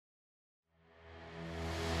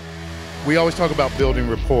we always talk about building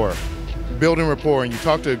rapport. Building rapport, and you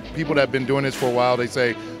talk to people that have been doing this for a while, they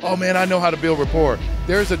say, oh man, I know how to build rapport.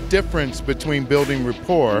 There's a difference between building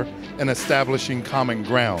rapport and establishing common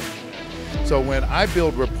ground. So when I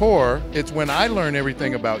build rapport, it's when I learn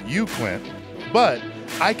everything about you, Quint, but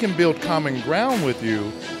I can build common ground with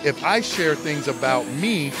you if I share things about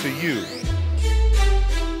me to you.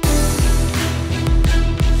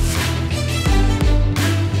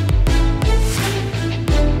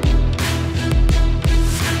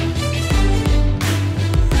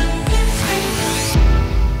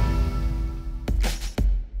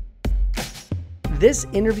 This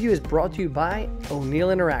interview is brought to you by O'Neill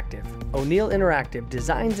Interactive. O'Neill Interactive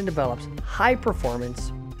designs and develops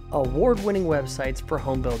high-performance, award-winning websites for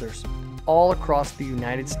home builders all across the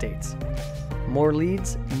United States. More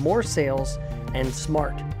leads, more sales, and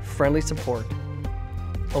smart, friendly support.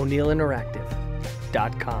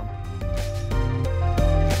 O'NeillInteractive.com.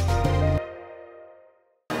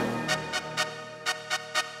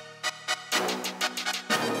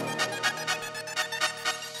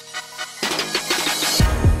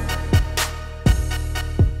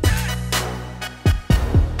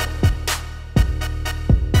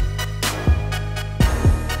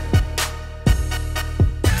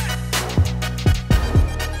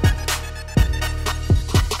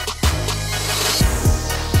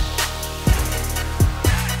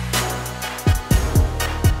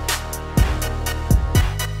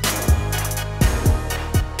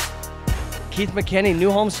 Keith Mckinney,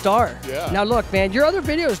 new home star. Yeah. Now look, man, your other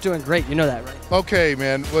video is doing great. You know that, right? Okay,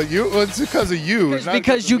 man. Well, it's because of you. It's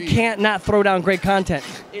because you can't not throw down great content.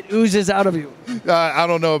 It oozes out of you. I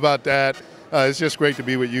don't know about that. It's just great to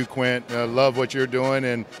be with you, Quint. Love what you're doing.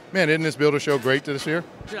 And, man, isn't this Builder Show great this year?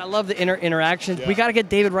 Dude, I love the interaction. Yeah. We got to get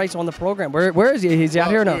David Rice on the program. Where is he? He's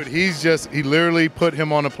out here now? Dude, he literally put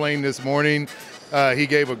him on a plane this morning. He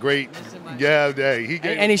gave a great, he gave.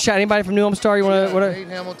 Any shot? Anybody from New Home Star? You want to? Nate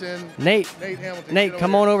Hamilton. Nate Hamilton. Nate,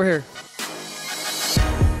 come on over here.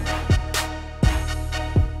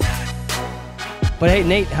 But hey,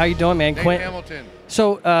 Nate, how you doing, man? Nate Quint. Hamilton.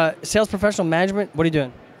 So, sales professional management. What are you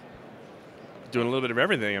doing? Doing a little bit of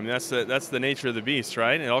everything. I mean, that's the nature of the beast,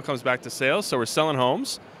 right? It all comes back to sales. So we're selling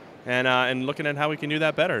homes, and looking at how we can do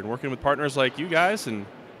that better, and working with partners like you guys, and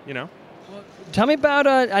you know. Tell me about,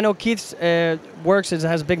 I know Keith's works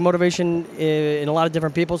has big motivation in a lot of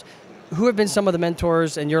different people's. Who have been some of the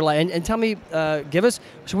mentors in your life? And tell me, give us,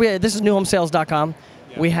 this is newhomesales.com.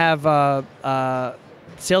 Yeah. We have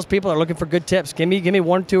salespeople that are looking for good tips. Give me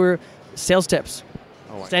 1 or 2 sales tips.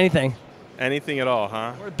 Oh, just anything. Anything at all,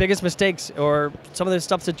 huh? Or biggest mistakes, or some of the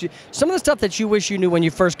stuff that you wish you knew when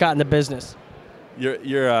you first got in the business. You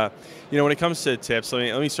know, when it comes to tips,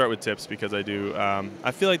 let me start with tips, because I do.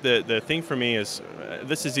 I feel like the thing for me is,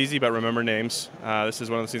 this is easy, but remember names. This is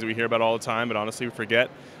one of the things that we hear about all the time, but honestly we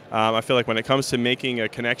forget. I feel like when it comes to making a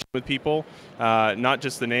connection with people, not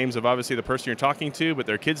just the names of obviously the person you're talking to, but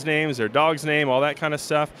their kids' names, their dog's name, all that kind of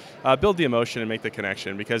stuff, build the emotion and make the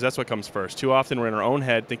connection, because that's what comes first. Too often we're in our own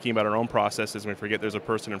head thinking about our own processes and we forget there's a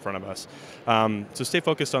person in front of us. So stay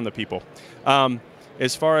focused on the people.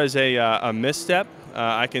 As far as a misstep,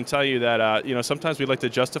 I can tell you that you know, sometimes we like to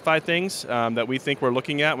justify things that we think we're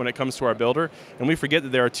looking at when it comes to our builder, and we forget that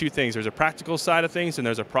there are 2 things. There's a practical side of things and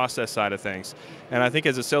there's a process side of things. And I think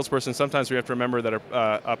as a salesperson, sometimes we have to remember that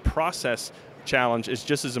a process challenge is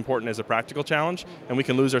just as important as a practical challenge, and we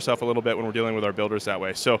can lose ourselves a little bit when we're dealing with our builders that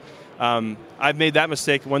way. So I've made that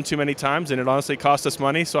mistake one too many times, and it honestly cost us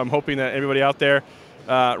money, so I'm hoping that everybody out there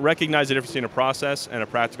recognize the difference between a process and a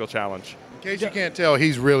practical challenge. In case you can't tell,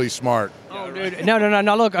 he's really smart. Oh, dude. No.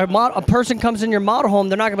 Look, a person comes in your model home.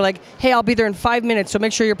 They're not gonna be like, "Hey, I'll be there in 5 minutes." So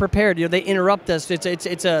make sure you're prepared. You know, they interrupt us.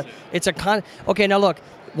 Okay, now look.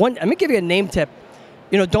 Let me give you a name tip.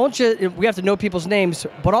 You know, we have to know people's names,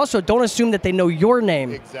 but also don't assume that they know your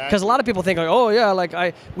name. Exactly. Because a lot of people think like, oh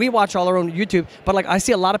yeah, we watch all our own YouTube, but like I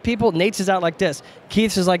see a lot of people. Nate's is out like this.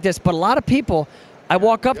 Keith's is like this. But a lot of people, I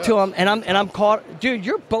walk up to them and I'm caught. Dude,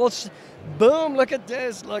 you're both. Boom! Look at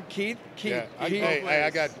this. Look, Keith. Yeah,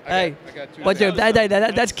 I got 2. But dude,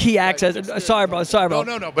 that's key access. Sorry, bro.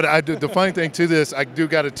 No. But the funny thing to this, I do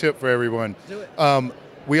got a tip for everyone. Do it.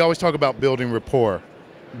 We always talk about building rapport.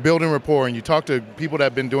 And you talk to people that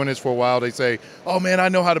have been doing this for a while, they say, oh man, I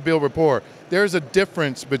know how to build rapport. There's a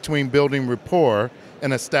difference between building rapport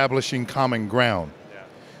and establishing common ground. Yeah.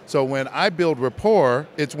 So when I build rapport,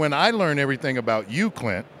 it's when I learn everything about you,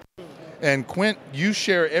 Quint. And Quint, you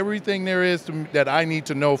share everything there is that I need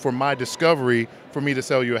to know for my discovery for me to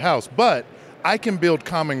sell you a house. But I can build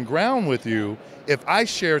common ground with you if I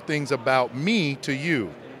share things about me to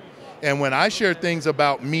you. And when I share things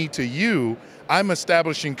about me to you, I'm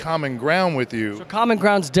establishing common ground with you. So common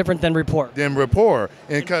ground's different than rapport.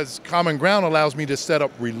 And because common ground allows me to set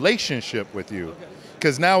up relationship with you.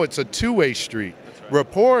 Because now it's a two-way street. Right.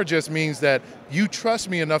 Rapport just means that you trust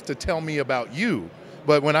me enough to tell me about you.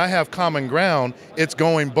 But when I have common ground, it's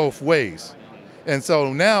going both ways. And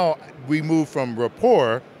so now we move from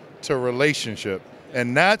rapport to relationship.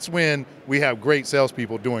 And that's when we have great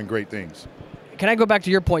salespeople doing great things. Can I go back to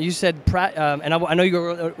your point? You said, and I know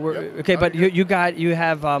you were okay, but you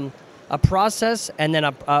have a process and then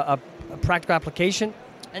a practical application,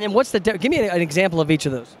 and then what's the give me an example of each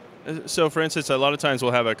of those. So, for instance, a lot of times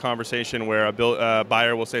we'll have a conversation where a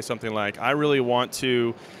buyer will say something like, "I really want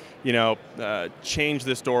to, change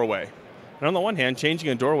this doorway." And on the one hand, changing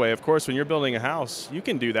a doorway, of course, when you're building a house, you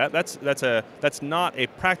can do that. That's not a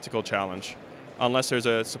practical challenge, unless there's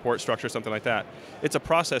a support structure, something like that. It's a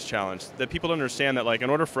process challenge that people understand that, like, in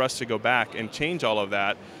order for us to go back and change all of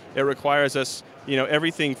that, it requires us,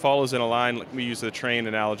 everything follows in a line. Like, we use the train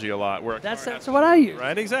analogy a lot. That's what I use.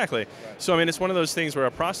 Right, exactly. So, I mean, it's one of those things where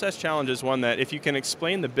a process challenge is one that if you can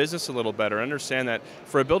explain the business a little better, understand that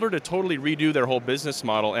for a builder to totally redo their whole business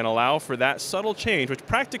model and allow for that subtle change, which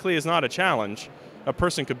practically is not a challenge, a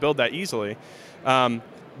person could build that easily,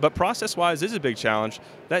 but process-wise is a big challenge.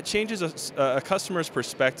 That changes a customer's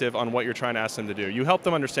perspective on what you're trying to ask them to do. You help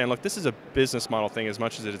them understand, look, this is a business model thing as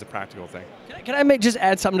much as it is a practical thing. Can I just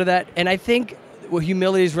add something to that? And I think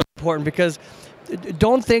humility is really important, because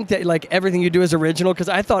don't think that like everything you do is original, because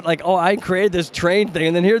I thought like, oh, I created this train thing,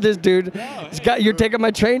 and then here this dude, you're taking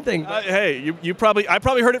my train thing. Hey, I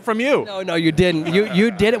probably heard it from you. No, you didn't.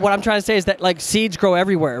 You did it. What I'm trying to say is that like seeds grow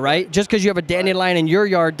everywhere, right? Just because you have a dandelion in your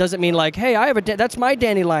yard doesn't mean like, hey, that's my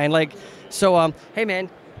dandelion. Like, so hey man,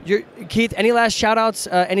 Keith, any last shout outs,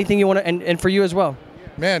 anything you want to, and for you as well?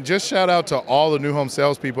 Man, just shout out to all the new home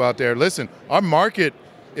salespeople out there. Listen, our market,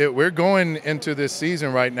 we're going into this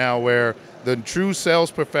season right now where the true sales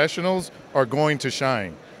professionals are going to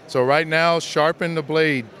shine. So right now, sharpen the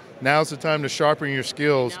blade. Now's the time to sharpen your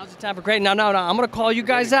skills. Now's the time for great. No. I'm going to call you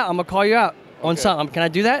guys out. I'm going to call you out on something. Can I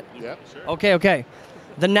do that? Yeah, sure. Okay.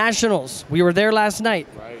 The Nationals. We were there last night.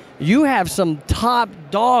 Right. You have some top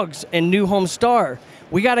dogs in New Home Star.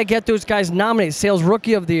 We got to get those guys nominated. Sales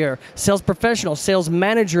Rookie of the Year, Sales Professional, Sales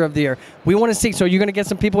Manager of the Year. We want to see. So you're going to get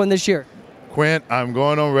some people in this year. Quint, I'm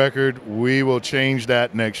going on record. We will change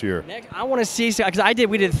that next year. I want to see, because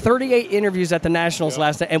we did 38 interviews at the Nationals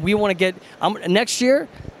last night, and we want to get, next year,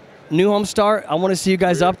 New Home Star, I want to see you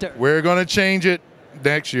guys up there. We're going to change it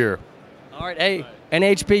next year. All right, hey,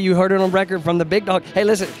 NHP, you heard it on record from the big dog. Hey,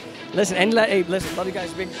 listen, love you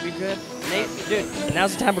guys, be good. Nate, dude,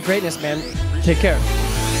 now's the time for greatness, man. Take care.